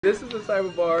This is the type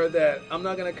of bar that I'm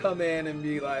not gonna come in and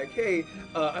be like, hey,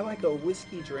 I like a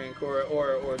whiskey drink or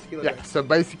a tequila Yeah, drink. so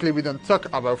basically we don't talk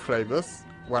about flavors.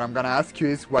 What I'm gonna ask you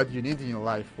is what you need in your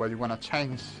life, what you wanna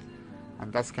change,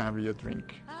 and that's gonna be your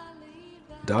drink.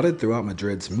 Dotted throughout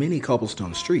Madrid's many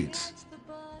cobblestone streets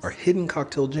are hidden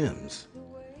cocktail gems,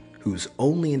 whose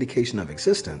only indication of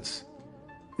existence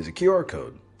is a QR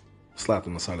code slapped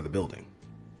on the side of the building.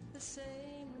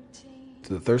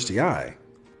 To the thirsty eye,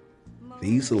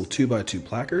 these little 2x2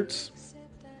 placards,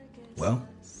 well,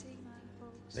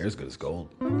 they're as good as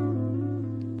gold.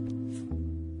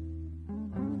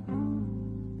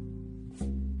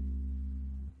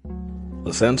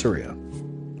 La Santeria.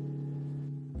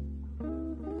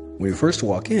 When you first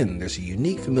walk in, there's a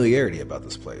unique familiarity about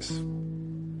this place.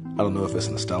 I don't know if it's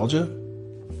nostalgia,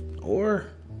 or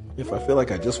if I feel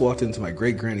like I just walked into my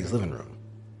great-granny's living room.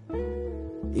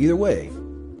 Either way,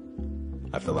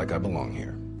 I feel like I belong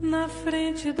here. Na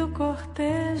frente do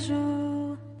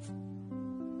cortejo,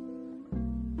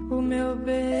 o meu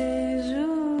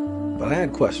beijo. But I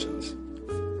had questions.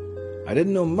 I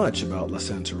didn't know much about La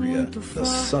Santeria, the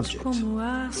subject.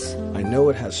 I know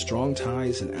it has strong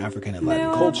ties in African and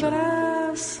Latin culture,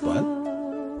 but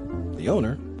the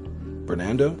owner,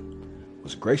 Bernardo,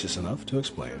 was gracious enough to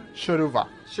explain. Shoruba.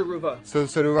 Sharuva. So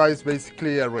Shoruba is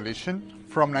basically a religion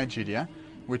from Nigeria,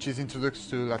 which is introduced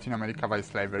to Latin America by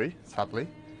slavery, sadly.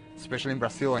 Especially in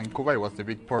Brazil and Cuba, it was the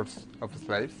big ports of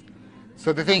slaves.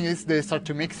 So the thing is, they start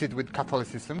to mix it with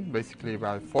Catholicism, basically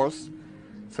by force.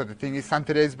 So the thing is,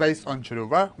 Santeria is based on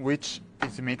Yoruba, which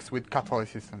is mixed with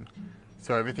Catholicism.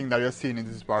 So everything that you're seeing in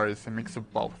this bar is a mix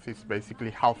of both. It's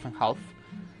basically half and half.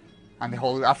 And the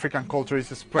whole African culture is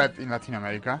spread in Latin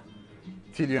America,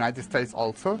 till the United States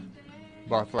also.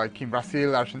 But like in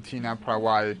Brazil, Argentina,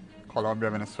 Paraguay,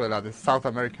 Colombia, Venezuela, the South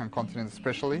American continent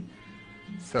especially.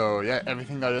 So yeah,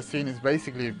 everything that you're seeing is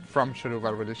basically from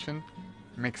Yoruba religion,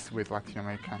 mixed with Latin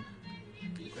American.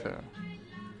 So.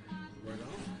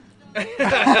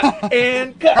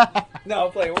 And cut. No,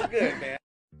 I'm playing. We're good, man.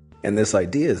 And this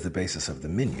idea is the basis of the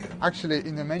menu. Actually,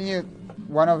 in the menu,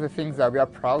 one of the things that we are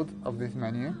proud of this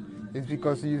menu is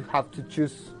because you have to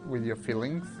choose with your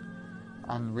feelings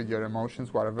and with your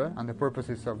emotions, whatever, and the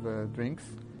purposes of the drinks.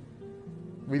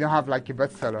 We don't have like a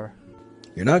bestseller.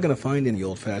 You're not going to find any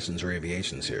old fashions or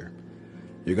aviations here.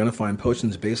 You're going to find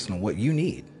potions based on what you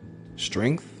need.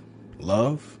 Strength,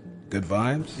 love, good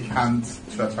vibes. The hand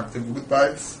to attractive good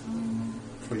vibes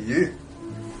for you.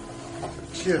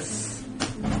 Cheers.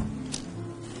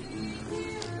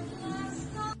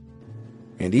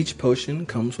 And each potion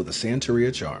comes with a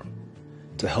Santeria charm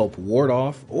to help ward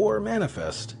off or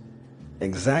manifest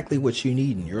exactly what you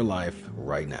need in your life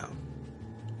right now.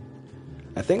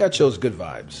 I think I chose good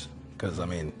vibes because, I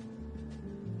mean,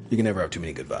 you can never have too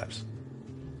many good vibes.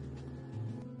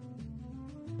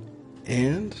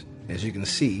 And as you can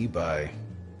see by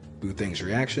Boo Thing's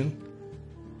reaction,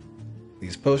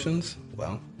 these potions,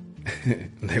 well,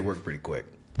 they work pretty quick.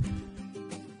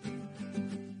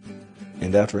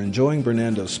 And after enjoying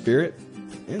Bernardo's spirit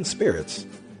and spirits,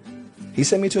 he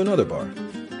sent me to another bar.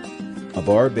 A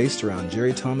bar based around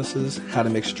Jerry Thomas's How to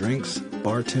Mix Drinks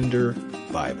Bartender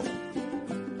Bible.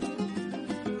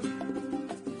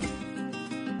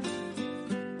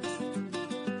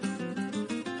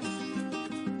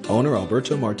 Owner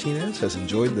Alberto Martinez has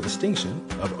enjoyed the distinction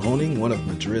of owning one of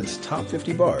Madrid's top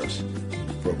 50 bars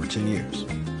for over 10 years.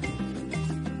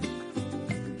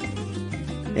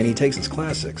 And he takes his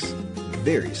classics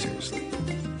very seriously.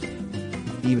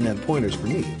 He even had pointers for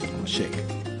me on the shake.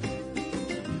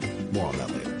 More on that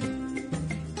later.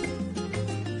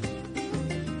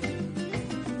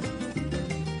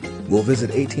 We'll visit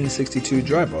 1862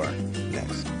 Dry Bar